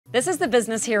This is the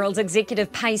Business Herald's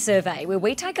Executive Pay Survey, where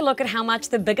we take a look at how much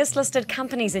the biggest listed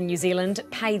companies in New Zealand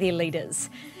pay their leaders.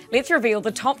 Let's reveal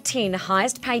the top 10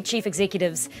 highest paid chief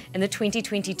executives in the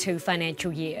 2022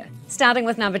 financial year. Starting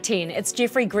with number 10, it's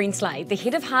Jeffrey Greenslade, the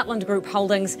head of Heartland Group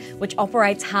Holdings, which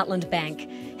operates Heartland Bank.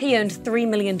 He earned $3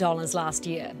 million last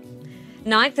year.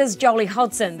 Ninth is Jolie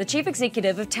Hodson, the chief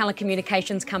executive of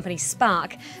telecommunications company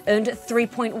Spark, earned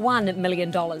 $3.1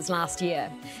 million last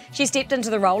year. She stepped into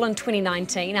the role in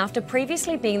 2019 after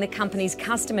previously being the company's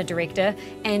customer director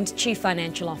and chief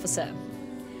financial officer.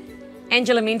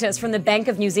 Angela Mentis from the Bank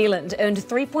of New Zealand earned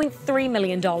 $3.3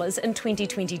 million in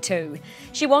 2022.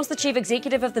 She was the chief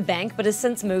executive of the bank but has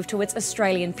since moved to its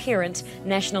Australian parent,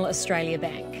 National Australia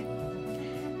Bank.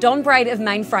 Don Braid of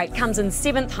Mainfreight comes in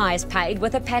 7th highest paid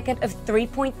with a packet of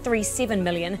 $3.37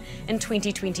 million in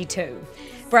 2022.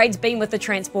 Braid's been with the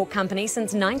transport company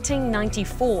since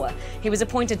 1994. He was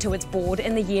appointed to its board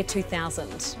in the year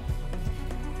 2000.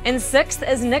 In 6th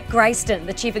is Nick Grayston,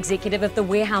 the chief executive of the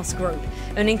Warehouse Group,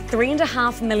 earning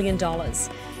 $3.5 million.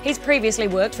 He's previously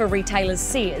worked for retailers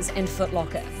Sears and Foot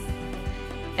Locker.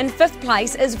 In 5th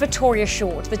place is Victoria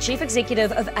Short, the chief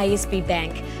executive of ASB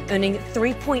Bank, earning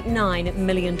 $3.9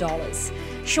 million.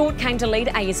 Short came to lead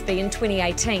ASB in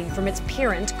 2018 from its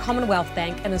parent Commonwealth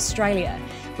Bank in Australia,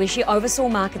 where she oversaw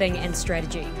marketing and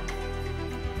strategy.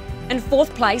 In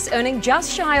 4th place, earning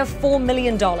just shy of $4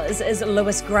 million, is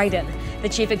Lewis Graydon, the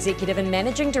chief executive and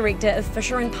managing director of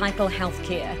Fisher & Paykel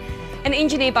Healthcare. An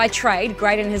engineer by trade,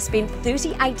 Graydon has spent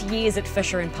 38 years at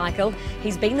Fisher & Paykel.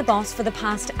 He's been the boss for the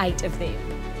past 8 of them.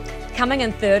 Coming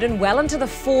in 3rd and well into the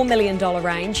 $4 million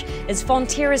range is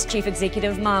Fonterra's chief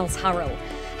executive Miles Hurrell.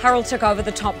 Hurrell took over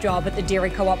the top job at the Dairy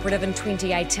Cooperative in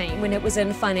 2018 when it was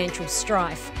in financial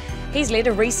strife. He's led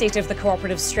a reset of the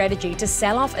cooperative strategy to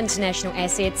sell off international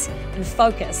assets and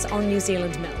focus on New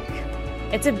Zealand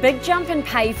milk. It's a big jump in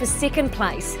pay for 2nd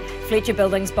place. Fletcher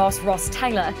Building's boss Ross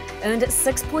Taylor earned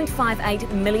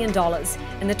 $6.58 million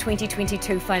in the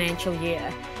 2022 financial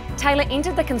year. Taylor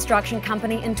entered the construction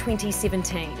company in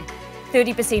 2017.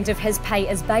 30% of his pay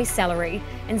is base salary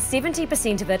and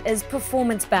 70% of it is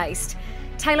performance-based.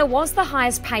 Taylor was the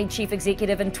highest paid chief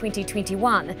executive in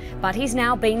 2021, but he's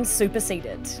now been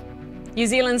superseded. New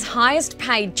Zealand's highest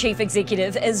paid chief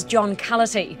executive is John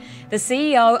Cullity, the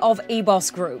CEO of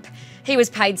EBOS Group. He was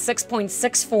paid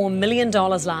 $6.64 million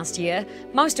last year,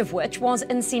 most of which was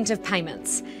incentive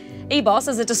payments. EBOS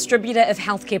is a distributor of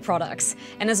healthcare products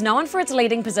and is known for its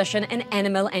leading position in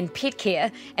animal and pet care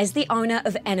as the owner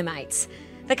of Animates.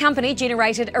 The company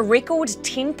generated a record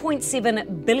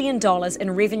 $10.7 billion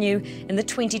in revenue in the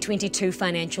 2022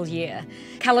 financial year.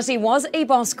 Cullity was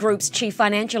EBOS Group's chief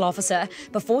financial officer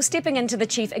before stepping into the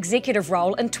chief executive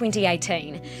role in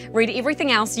 2018. Read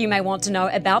everything else you may want to know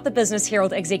about the Business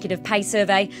Herald Executive Pay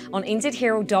Survey on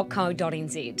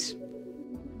nzherald.co.nz.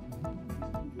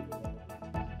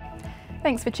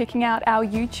 Thanks for checking out our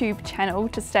YouTube channel.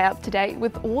 To stay up to date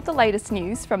with all the latest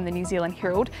news from the New Zealand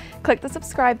Herald, click the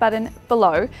subscribe button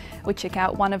below or check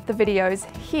out one of the videos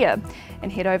here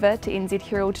and head over to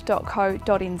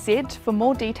nzherald.co.nz for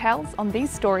more details on these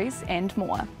stories and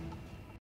more.